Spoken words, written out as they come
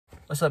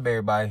What's up,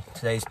 everybody?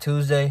 Today's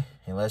Tuesday,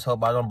 and let's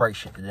hope I don't break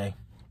shit today.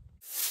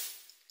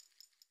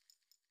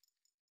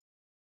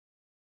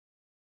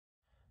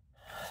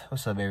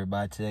 What's up,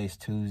 everybody? Today's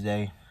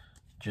Tuesday,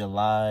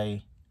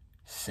 July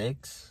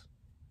 6th,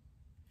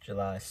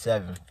 July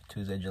 7th,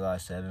 Tuesday, July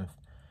 7th.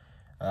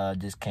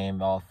 Just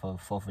came off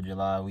of 4th of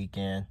July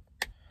weekend.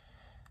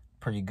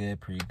 Pretty good.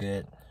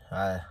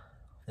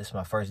 This is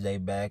my first day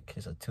back.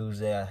 It's a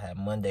Tuesday. I had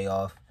Monday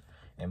off,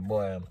 and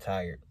boy, I'm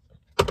tired.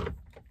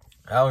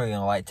 I don't really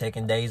like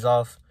taking days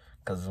off,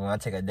 because when I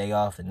take a day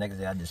off, the next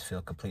day I just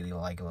feel completely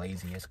like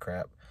lazy as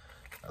crap.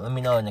 Let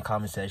me know in the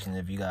comment section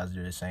if you guys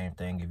do the same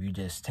thing. If you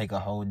just take a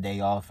whole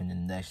day off and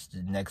then the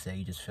next day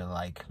you just feel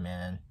like,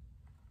 man,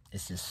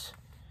 it's just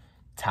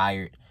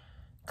tired.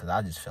 Because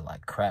I just feel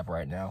like crap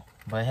right now.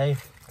 But hey,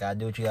 gotta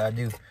do what you gotta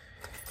do.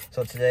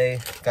 So today,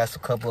 got a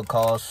couple of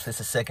calls. It's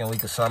the second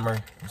week of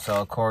summer. So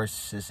of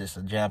course, it's just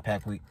a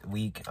jam-packed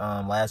week.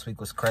 Last week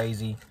was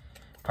crazy.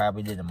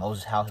 Probably did the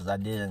most houses I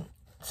did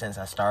since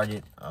I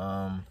started.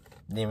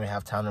 Didn't even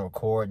have time to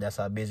record. That's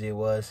how busy it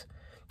was.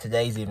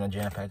 Today's even a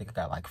jam-packed. I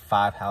got like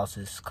 5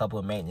 houses, a couple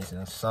of maintenance,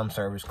 and some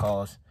service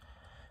calls.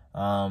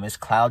 It's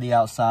cloudy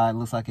outside.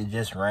 Looks like it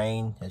just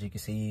rained, as you can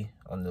see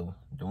on the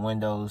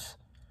windows.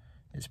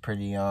 It's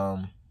pretty,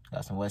 got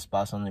some wet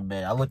spots on the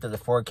bed. I looked at the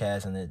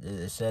forecast, and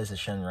it says it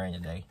shouldn't rain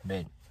today,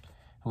 but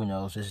who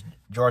knows? This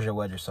Georgia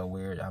weather's so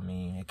weird. I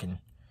mean, it can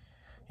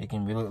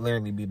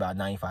literally be about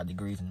 95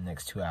 degrees in the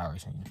next 2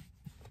 hours, and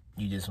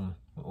you just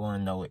want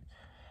to know it.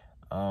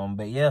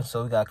 But yeah,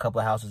 so we got a couple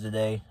of houses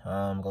today.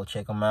 Go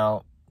check them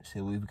out, see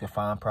if we can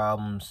find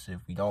problems. If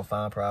we don't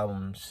find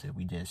problems, if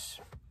we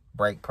just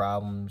break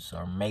problems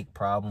or make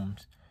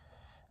problems.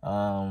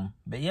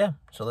 But yeah,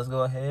 so let's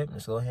go ahead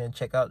and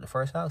check out the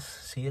first house.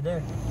 See you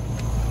there.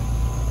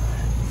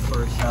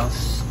 First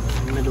house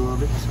in the middle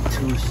of it. It's a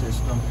 2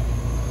 system.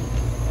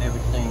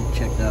 Everything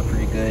checked out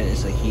pretty good.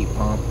 It's a heat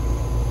pump.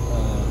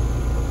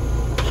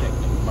 Check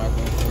the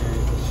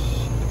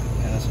microinverters,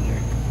 capacitor.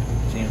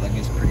 Seems like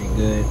it's pretty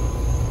good.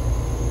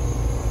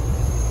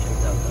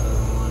 Checked out the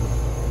other one.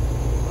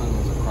 One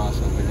was across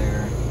over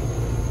there.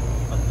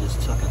 I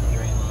just tuck out the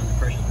drain line. The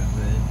pressure's been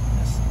good.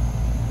 That's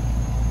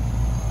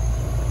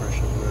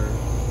pressure word.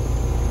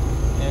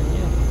 And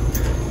yeah.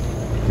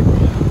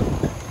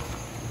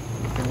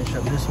 Finish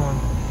up this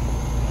one.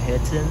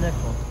 Head to the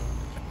next one.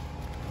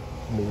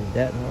 Move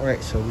that.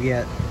 Alright, so we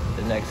at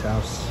the next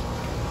house.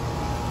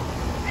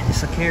 And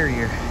it's a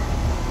Carrier.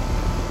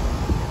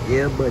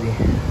 Yeah, buddy.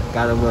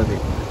 Gotta love it.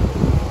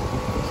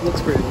 This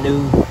looks pretty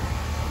new.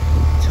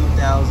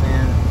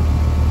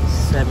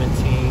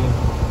 2017.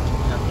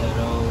 Not that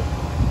old.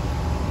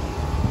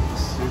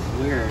 This is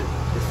weird.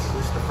 This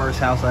is the first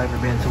house I've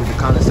ever been to with the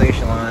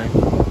condensation line.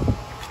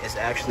 It's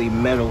actually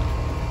metal.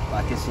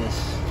 Like it's just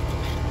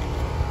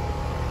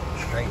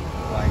straight,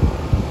 like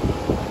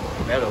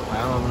metal.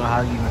 I don't even know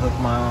how to even hook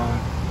my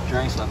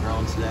drain sucker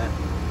onto that.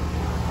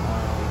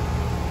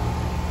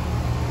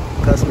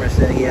 Customer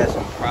said he has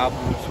some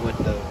problems with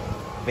the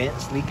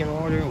vents leaking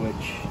water,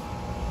 which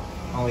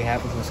only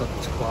happens when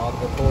something's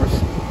clogged, of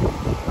course.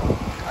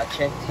 I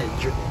checked the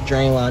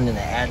drain line in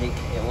the attic.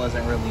 It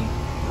wasn't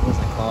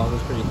clogged. It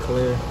was pretty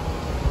clear.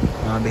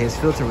 But his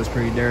filter was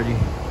pretty dirty.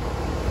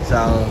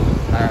 So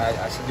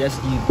I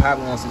suggested he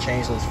probably wants to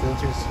change those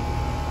filters.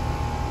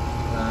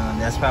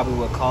 That's probably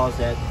what caused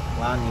that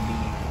line to be.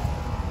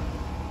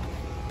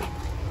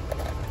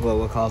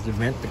 What caused the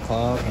vent to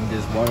clog and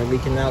just water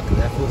leaking out, because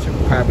that filter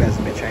probably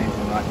hasn't been changed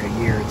in like a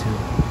year or 2.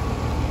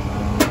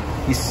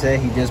 He said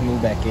he just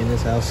moved back in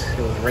this house.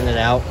 It was rented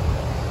out,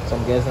 so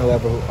I'm guessing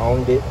whoever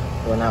owned it,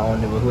 or not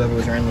owned it, but whoever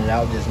was renting it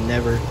out just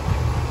never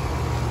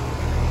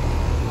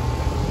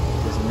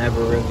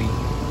really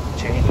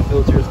changed the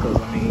filters,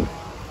 because I mean,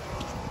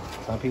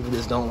 some people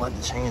just don't like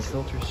to change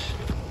filters.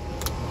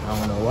 I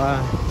don't know why.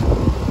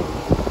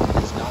 They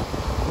just don't.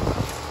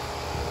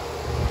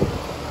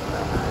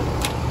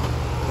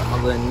 I'm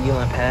a little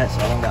kneeling pad, so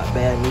I don't got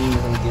bad knees.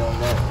 Let me get on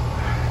that.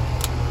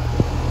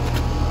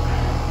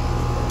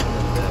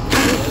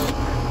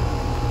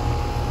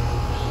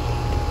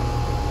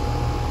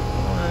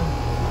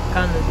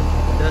 Kind of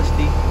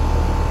dusty. I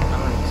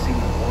don't even see the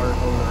water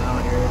hose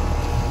around here.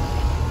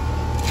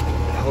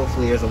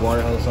 Hopefully there's a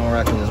water hose somewhere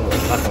I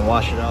can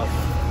wash it off.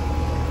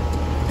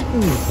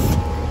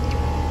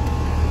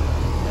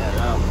 That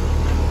out.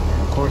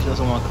 And of course, it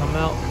doesn't want to come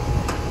out.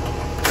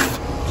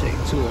 Take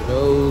 2 of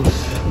those.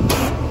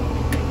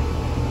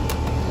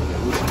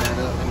 Loosen that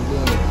up and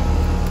boom.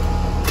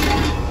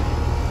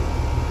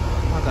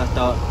 Like I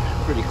thought,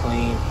 pretty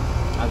clean.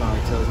 I can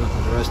already tell there's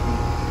nothing's rusty.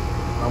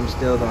 I'm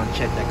still gonna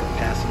check that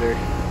capacitor.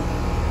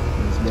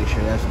 Let's make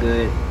sure that's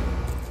good.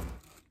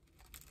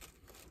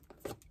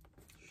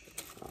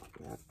 Oh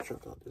man, I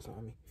tripped out this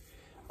on me.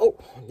 Oh,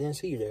 I didn't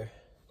see you there.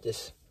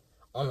 Just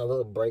on a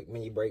little break,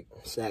 mini break,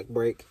 sack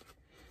break.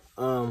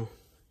 Yeah,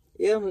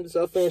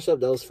 so I'll finish up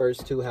those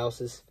first 2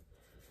 houses.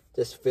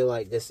 Just feel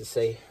like this to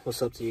say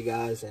what's up to you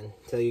guys and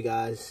tell you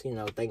guys, you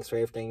know, thanks for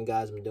everything you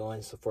guys have been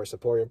doing for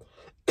supporting.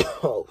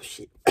 Oh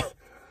shit.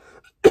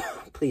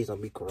 Please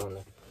don't be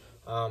Corona.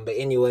 But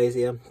anyways,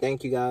 yeah,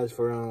 thank you guys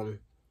for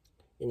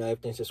you know,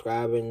 everything,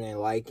 subscribing and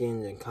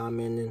liking and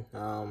commenting.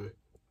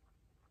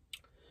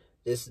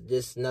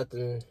 Just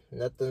nothing,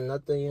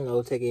 you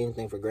know, taking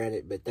anything for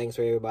granted. But thanks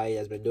for everybody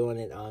that's been doing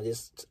it.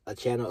 Just a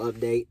channel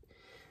update.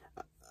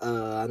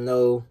 I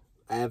know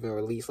I haven't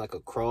released like a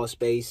crawl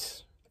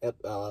space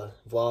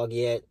vlog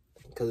yet,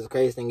 because the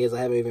crazy thing is I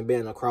haven't even been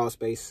in a crawl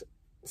space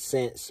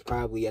since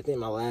probably, I think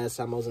my last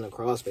time I was in a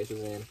crawl space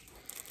was in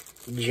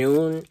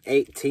June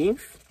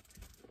 18th.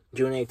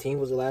 June 18th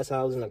was the last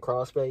time I was in a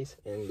crawl space,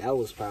 and that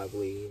was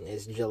probably,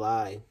 it's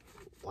July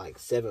like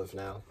 7th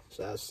now,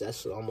 so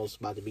that's almost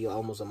about to be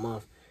almost a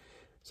month.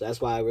 So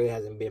that's why I really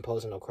hasn't been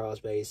posting no crawl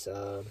space.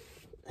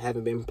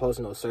 Haven't been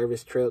posting no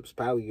service trips,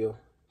 probably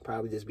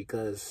just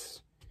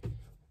because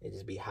it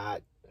just be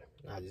hot.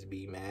 I just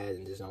be mad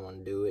and just don't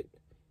want to do it.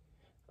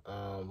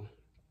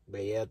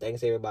 But yeah,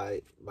 thanks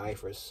everybody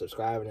for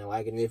subscribing and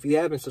liking. If you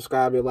haven't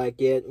subscribed or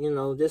liked yet, you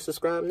know, just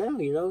subscribe now.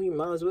 You know, you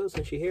might as well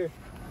since you're here.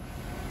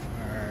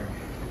 Alright,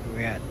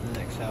 we're at the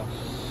next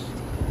house.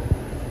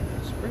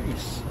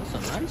 It's a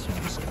nice one.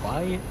 It's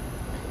quiet.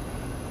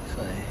 It's a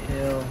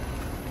hill.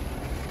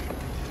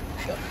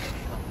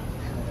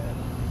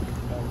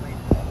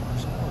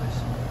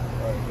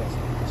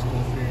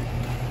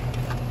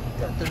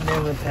 Got the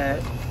nailing pad.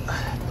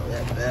 Throw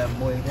that bad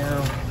boy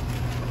down.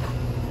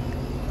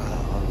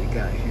 What we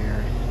got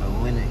here? A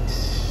Linux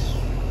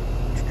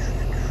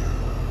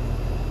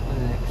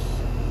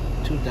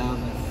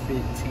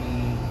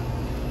 2015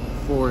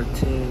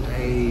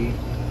 410A.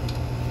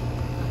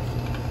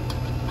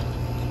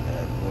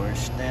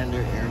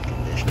 Standard air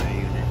conditioner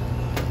unit.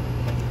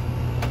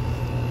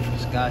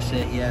 This guy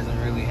said he hasn't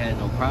really had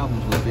no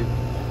problems with it.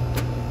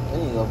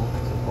 Any of them,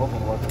 so both of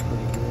them working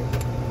pretty good.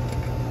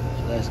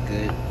 So that's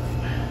good.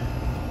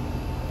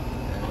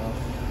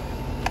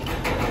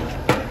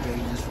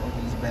 Gauges for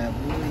these bad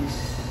boys.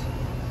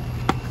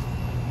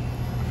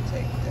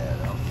 Take that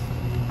off.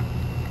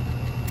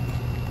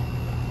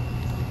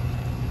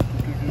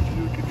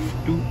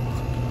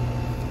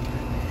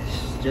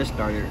 It's just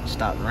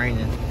stopped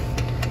raining.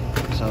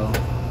 So,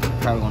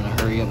 probably want to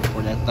hurry up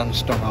before that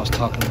thunderstorm I was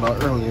talking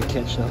about earlier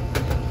catch up.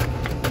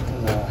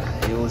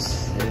 As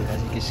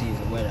you can see, it's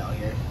wet out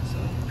here. So,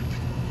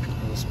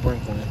 it was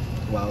sprinkling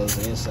while I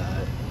was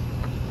inside.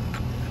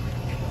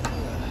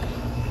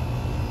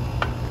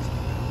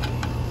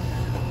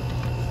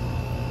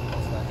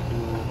 If I can do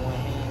it with one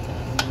hand, can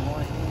I do it with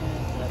one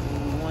hand? Can I do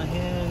it with one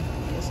hand?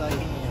 Yes, I can.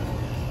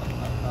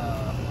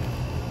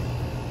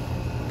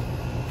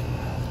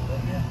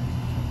 But yeah,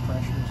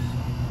 pressures.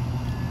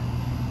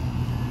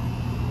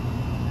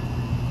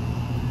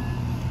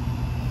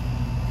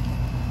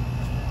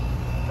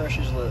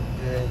 Pressures look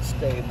good,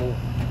 stable.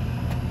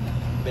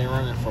 Been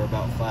running for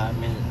about 5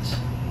 minutes.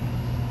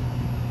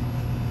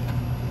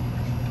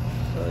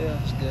 So yeah,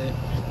 it's good.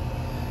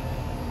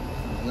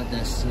 Let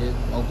that sit,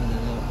 open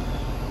it up.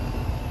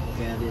 Look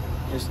at it.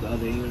 It's the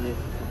other unit.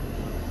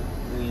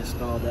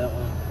 Reinstalled that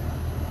one.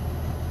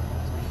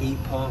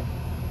 Heat pump.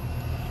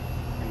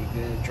 Pretty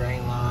good.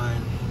 Drain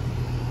line.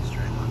 This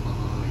drain line goes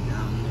all the way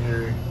down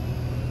there.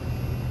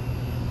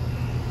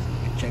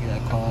 You can check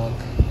that cog.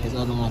 His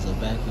other one's a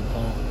vacuum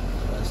pump.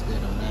 That's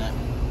good on that.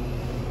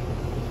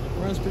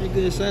 Runs pretty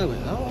good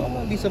silent. I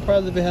won't be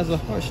surprised if it has a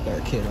hard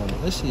start kit on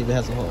it. Let's see if it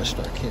has a hard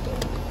start kit on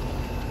it.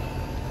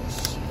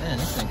 Man,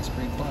 this thing is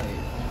pretty quiet.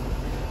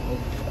 Oh,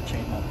 I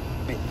changed my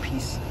bit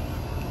piece.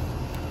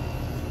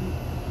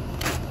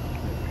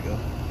 There we go.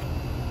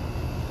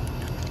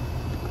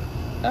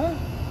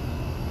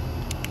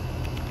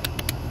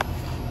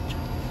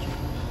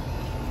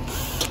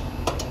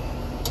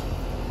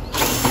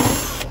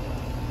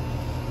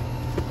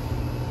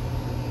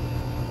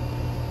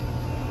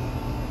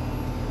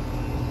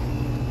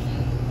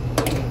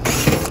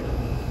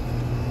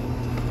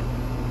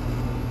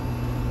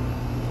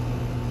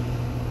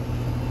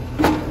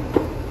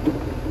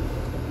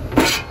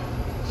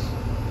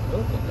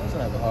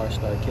 Have a hard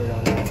start kit on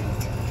it.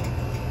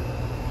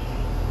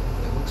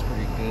 It looks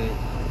pretty good.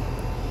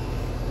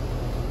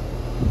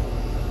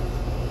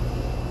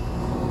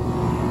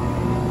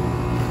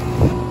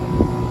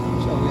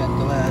 So we got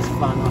the last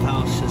final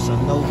house. It's a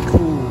no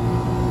cool.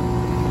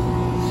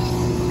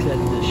 Set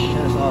the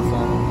shuts off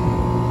on,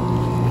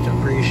 which I'm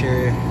pretty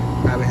sure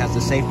probably has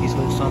the safety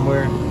switch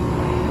somewhere.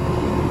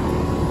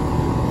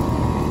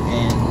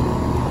 And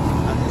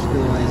I just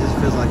realized this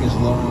feels like it's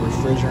low on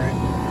refrigerant.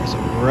 It's a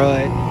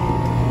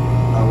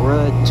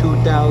Rudd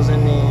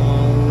 2003.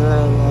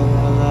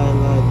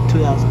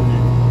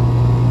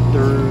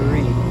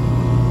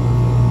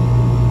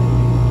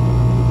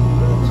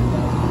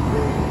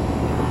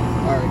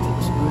 Alright, the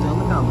screws out.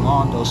 Look how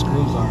long those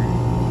screws are.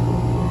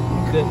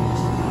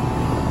 Goodness.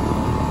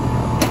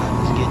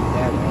 Let's get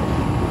that out.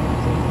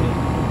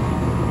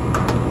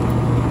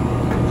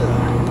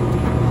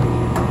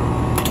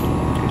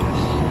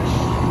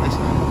 That's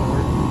not gonna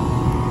work.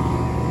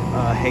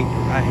 I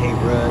hate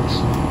Rudds.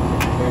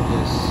 They're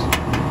just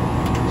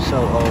so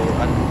old.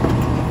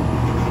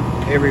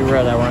 Every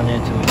Rudd I run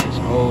into is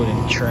just old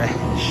and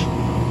trash.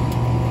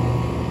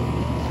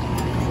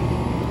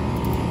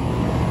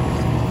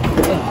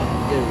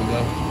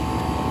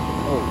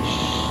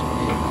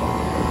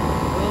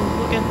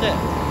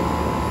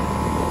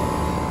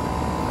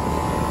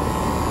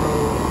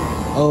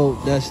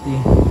 dusty.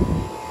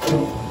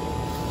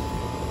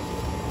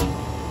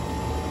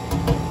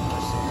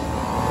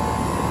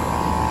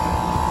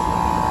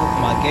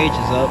 My gauge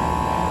is up.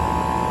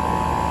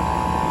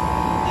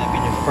 That'd be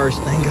the first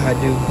thing I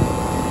do.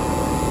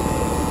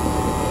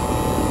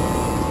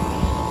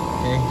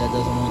 Okay, that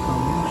doesn't want to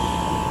come loose.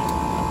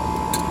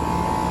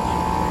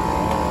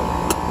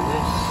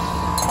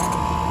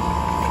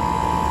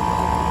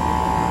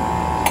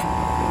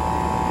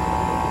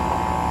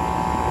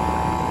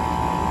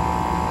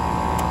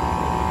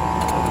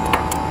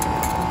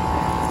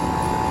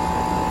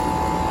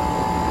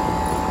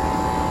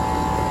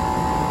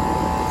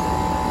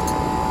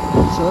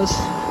 So that's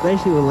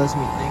basically what lets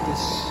me think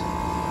this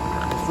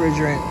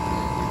refrigerant,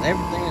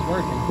 everything is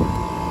working.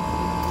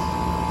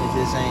 It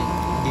just ain't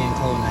getting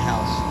cold in the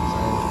house.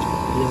 So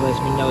it just lets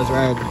me know it's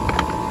right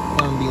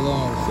going to be low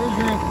on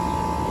refrigerant,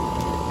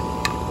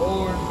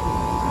 or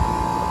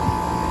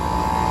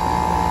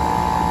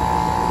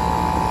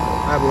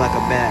probably like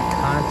a bad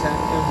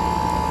contactor.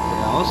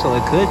 Yeah, also,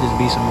 it could just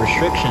be some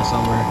restriction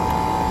somewhere.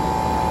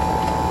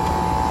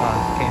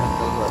 Can't hook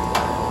those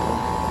up.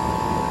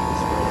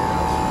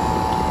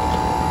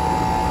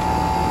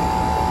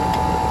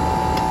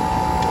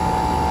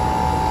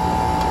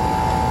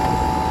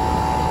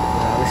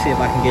 See if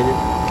I can get it.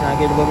 Can I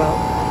get it about?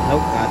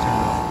 Nope, gotta turn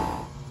it off.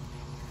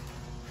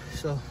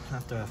 So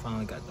after I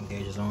finally got them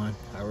gauges on,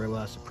 I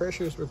realized the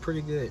pressures were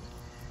pretty good.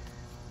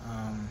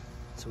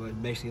 So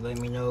it basically let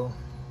me know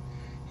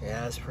it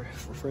has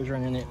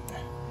refrigerant in it.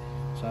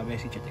 So I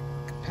basically checked the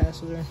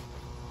capacitor,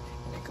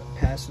 and the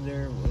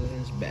capacitor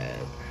was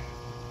bad.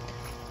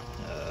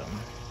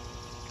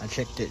 I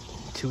checked it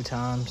 2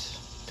 times,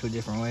 2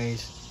 different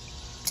ways.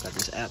 Got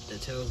this app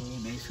that tells me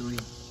basically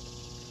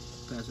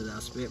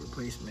capacitor split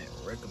replacement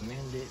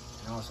recommended,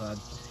 and also I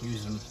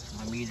used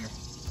my meter,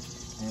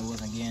 and it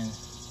was again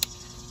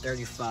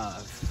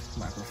 35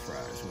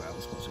 microfarads where I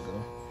was supposed to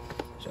go.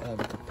 So I have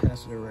a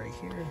capacitor right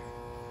here.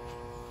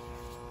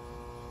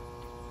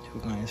 So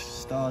we're going to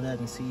install that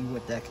and see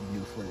what that can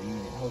do for the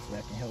unit. Hopefully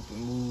I can help it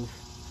move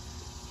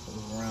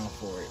around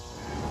for it.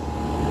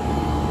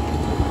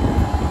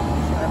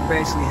 So that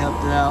basically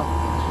helped it out.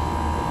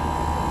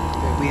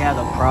 We had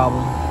a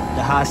problem.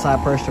 The high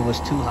side pressure was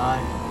too high.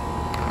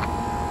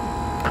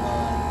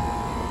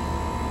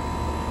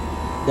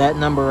 That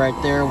number right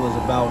there was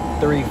about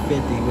 350,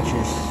 which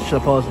is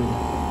supposed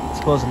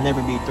to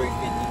never be 350.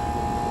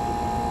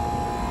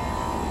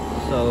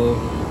 So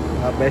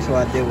basically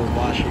what I did was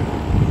wash it.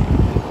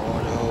 All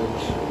the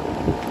hose,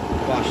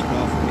 wash it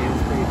off. It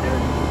was pretty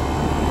dirty.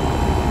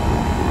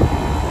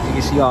 You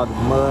can see all the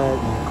mud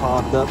and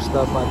clogged up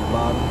stuff at the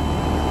bottom.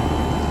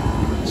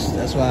 So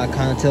that's why I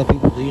kind of tell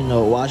people, do you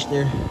know, wash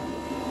there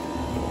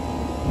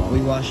while we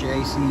wash your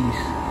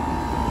ACs.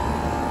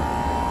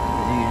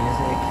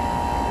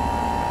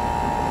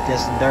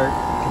 Just dirt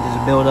can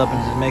just build up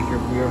and just make your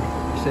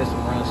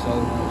system run so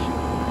much.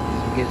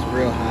 It gets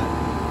real hot.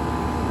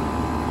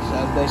 So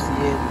that's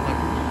basically it.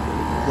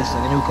 This is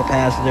a new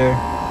capacitor.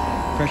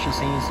 Pressure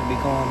seems to be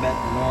going back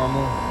to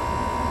normal.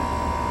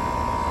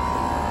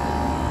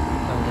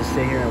 I'm just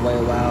sit here and wait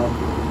a while,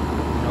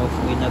 and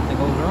hopefully nothing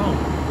goes wrong.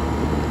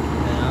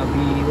 And I'll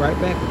be right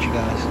back with you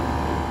guys.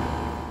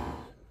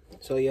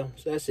 So yeah,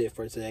 so that's it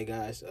for today,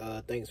 guys.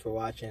 Thanks for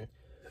watching.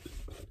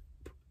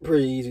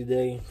 Pretty easy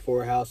day.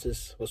 4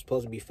 houses. Was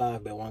supposed to be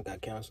 5, but 1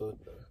 got canceled.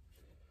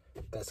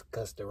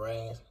 Because the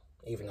rain.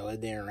 Even though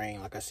it didn't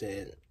rain, like I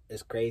said,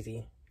 it's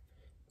crazy.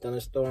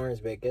 Thunderstorms,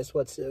 but guess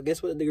what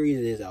the degrees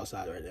it is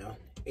outside right now?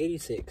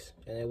 86.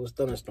 And it was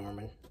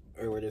thunderstorming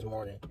earlier this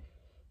morning.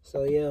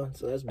 So yeah,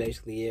 so that's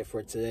basically it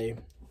for today.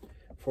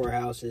 4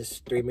 houses,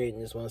 3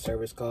 maintenance, 1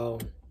 service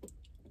call.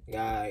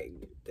 Guy,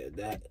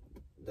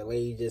 the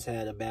lady just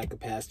had a bad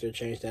capacitor,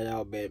 changed that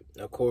out, but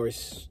of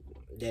course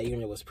that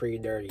unit was pretty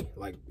dirty.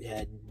 Like, it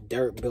had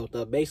dirt built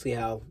up. Basically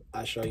how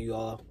I show you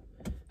all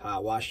how I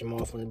wash them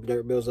off when the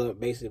dirt builds up.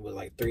 Basically it was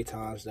like 3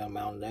 times the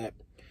amount of that.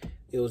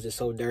 It was just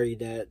so dirty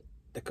that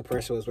the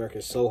compressor was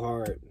working so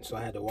hard, so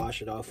I had to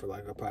wash it off for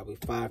like probably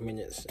 5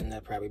 minutes, and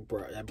that probably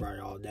brought it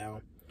all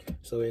down.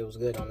 So it was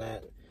good on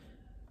that.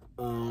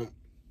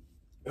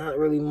 Not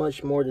really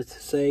much more to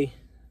say.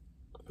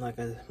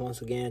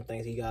 Once again,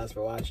 thanks you guys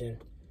for watching.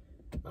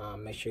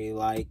 Make sure you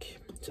like,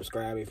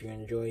 subscribe if you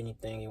enjoy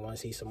anything, you want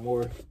to see some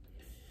more.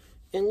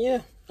 And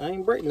yeah, I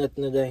ain't break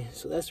nothing today,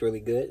 so that's really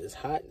good. It's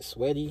hot and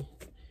sweaty,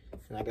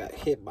 and I got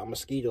hit by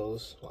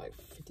mosquitoes like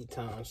 50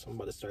 times. So I'm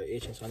about to start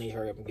itching, so I need to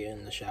hurry up and get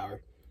in the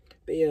shower.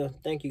 But yeah,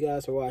 thank you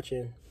guys for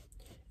watching,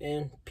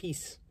 and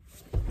peace.